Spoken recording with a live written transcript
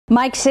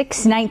Mike's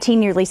 6'19",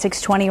 nearly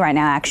 6'20" right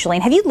now, actually.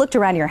 And have you looked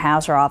around your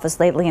house or office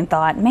lately and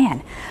thought,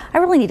 man, I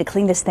really need to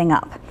clean this thing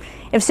up?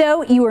 If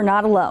so, you are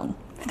not alone.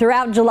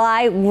 Throughout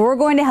July, we're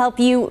going to help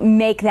you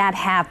make that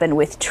happen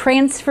with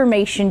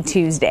Transformation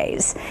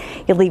Tuesdays.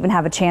 You'll even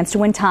have a chance to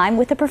win time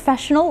with a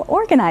professional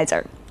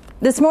organizer.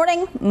 This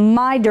morning,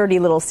 my dirty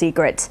little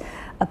secret,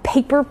 a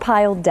paper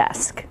pile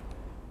desk.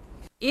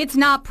 It's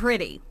not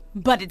pretty,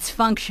 but it's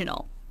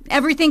functional.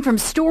 Everything from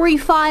story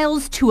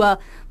files to a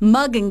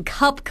mug and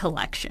cup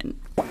collection.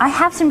 I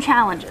have some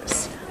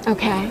challenges.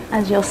 Okay.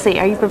 As you'll see.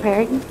 Are you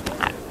prepared?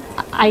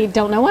 I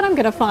don't know what I'm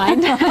going to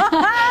find,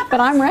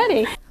 but I'm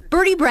ready.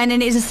 Birdie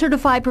Brennan is a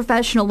certified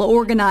professional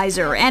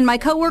organizer, and my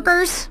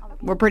coworkers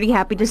were pretty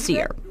happy to see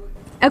her.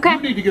 Okay.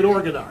 You need to get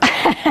organized.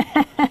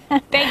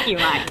 Thank you,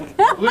 Mike.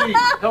 Please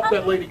help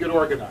that lady get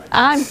organized.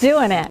 I'm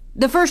doing it.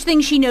 The first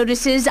thing she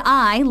notices,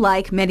 I,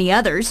 like many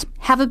others,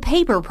 have a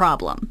paper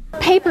problem.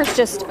 Paper's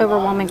just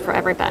overwhelming for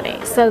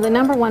everybody. So the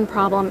number one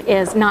problem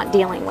is not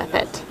dealing with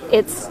it.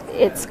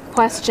 It's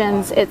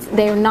questions,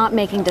 they're not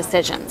making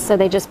decisions. So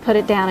they just put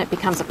it down, it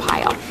becomes a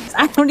pile.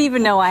 I don't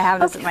even know I have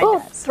this at my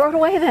desk. Throw it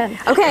away then.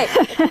 Okay,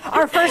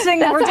 our first thing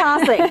that we're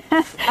tossing.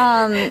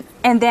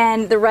 And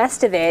then the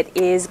rest of it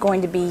is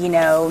going to be,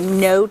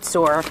 notes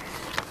or,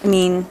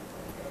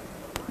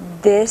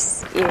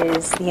 this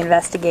is the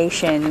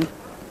investigation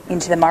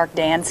into the Mark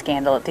Dan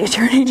scandal at the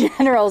Attorney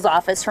General's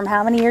office from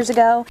how many years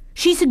ago?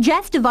 She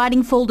suggests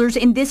dividing folders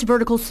in this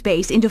vertical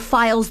space into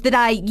files that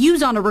I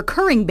use on a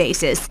recurring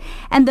basis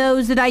and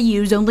those that I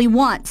use only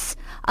once.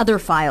 Other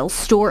files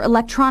store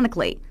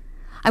electronically.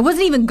 I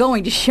wasn't even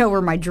going to show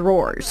her my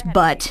drawers,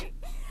 but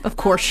of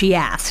course she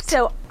asked.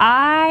 So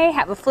I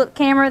have a flip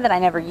camera that I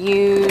never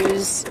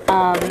use.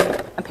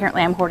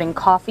 Apparently I'm hoarding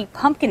coffee,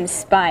 pumpkin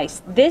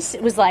spice. This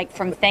was like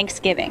from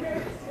Thanksgiving.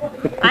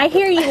 I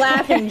hear you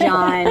laughing,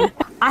 John.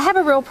 I have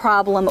a real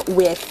problem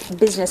with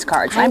business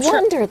cards. I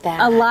wondered that.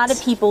 A lot of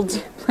people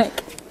do.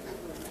 Like,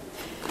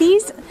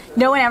 these,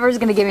 no one ever is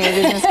going to give me a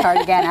business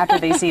card again after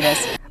they see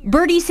this.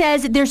 Birdie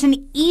says there's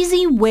an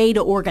easy way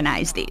to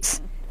organize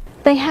these.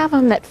 They have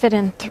them that fit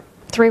in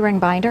three-ring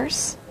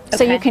binders,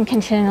 so you can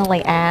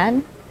continually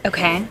add.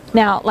 Okay.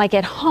 Now, like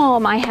at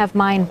home, I have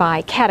mine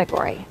by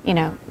category,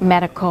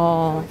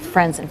 medical,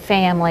 friends and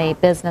family,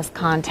 business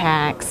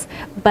contacts,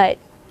 but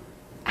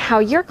how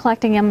you're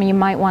collecting them, you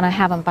might want to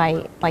have them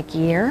by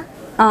year.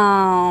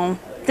 Oh,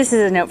 this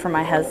is a note from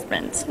my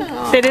husband.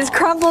 Aww. It is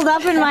crumpled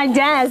up in my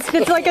desk.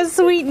 It's like a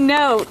sweet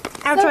note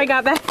after I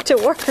got back to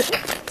work.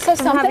 So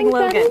something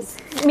that is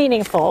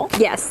meaningful.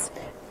 Yes.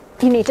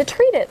 You need to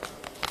treat it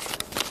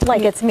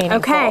like it's meaningful.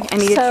 Okay, I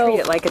need to treat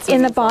it like it's meaningful.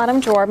 In the bottom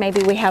drawer,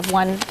 maybe we have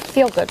one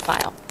feel-good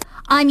file.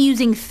 I'm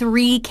using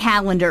 3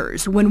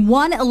 calendars when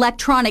one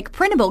electronic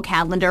printable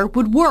calendar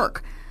would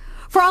work.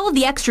 For all of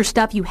the extra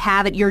stuff you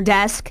have at your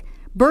desk,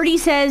 Birdie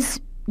says,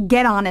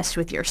 get honest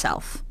with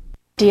yourself.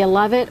 Do you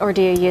love it or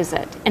do you use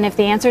it? And if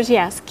the answer is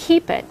yes,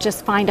 keep it.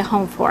 Just find a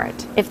home for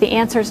it. If the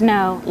answer is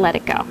no, let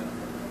it go.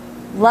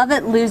 Love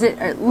it, lose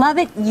it, or love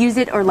it, use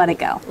it, or let it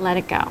go. Let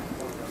it go.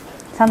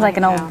 Sounds like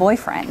an old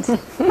boyfriend.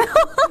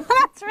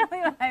 That's really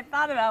what I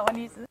thought about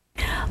when you said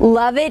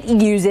love it,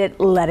 use it,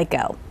 let it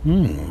go.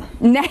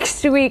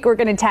 Next week, we're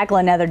going to tackle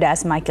another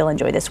desk. Mike, you'll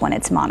enjoy this one.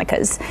 It's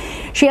Monica's.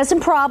 She has some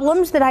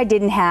problems that I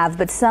didn't have,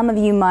 but some of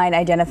you might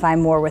identify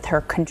more with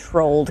her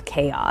controlled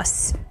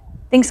chaos.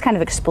 Things kind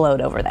of explode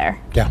over there.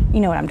 Yeah.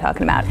 You know what I'm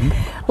talking about.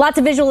 Lots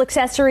of visual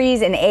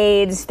accessories and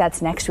aids.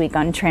 That's next week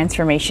on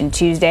Transformation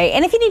Tuesday.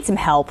 And if you need some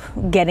help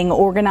getting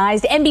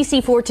organized,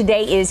 NBC4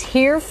 Today is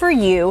here for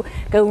you.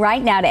 Go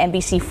right now to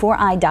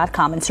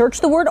NBC4i.com and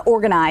search the word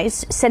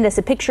organize. Send us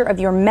a picture of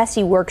your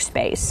messy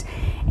workspace,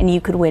 and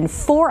you could win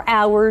 4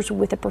 hours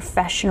with a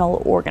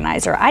professional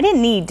organizer. I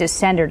didn't need to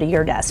send her to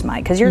your desk,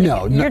 Mike, because you're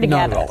together.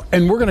 Not at all.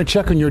 And we're going to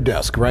check on your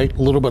desk, right?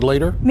 A little bit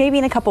later? Maybe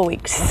in a couple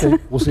weeks.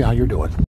 Okay, we'll see how you're doing.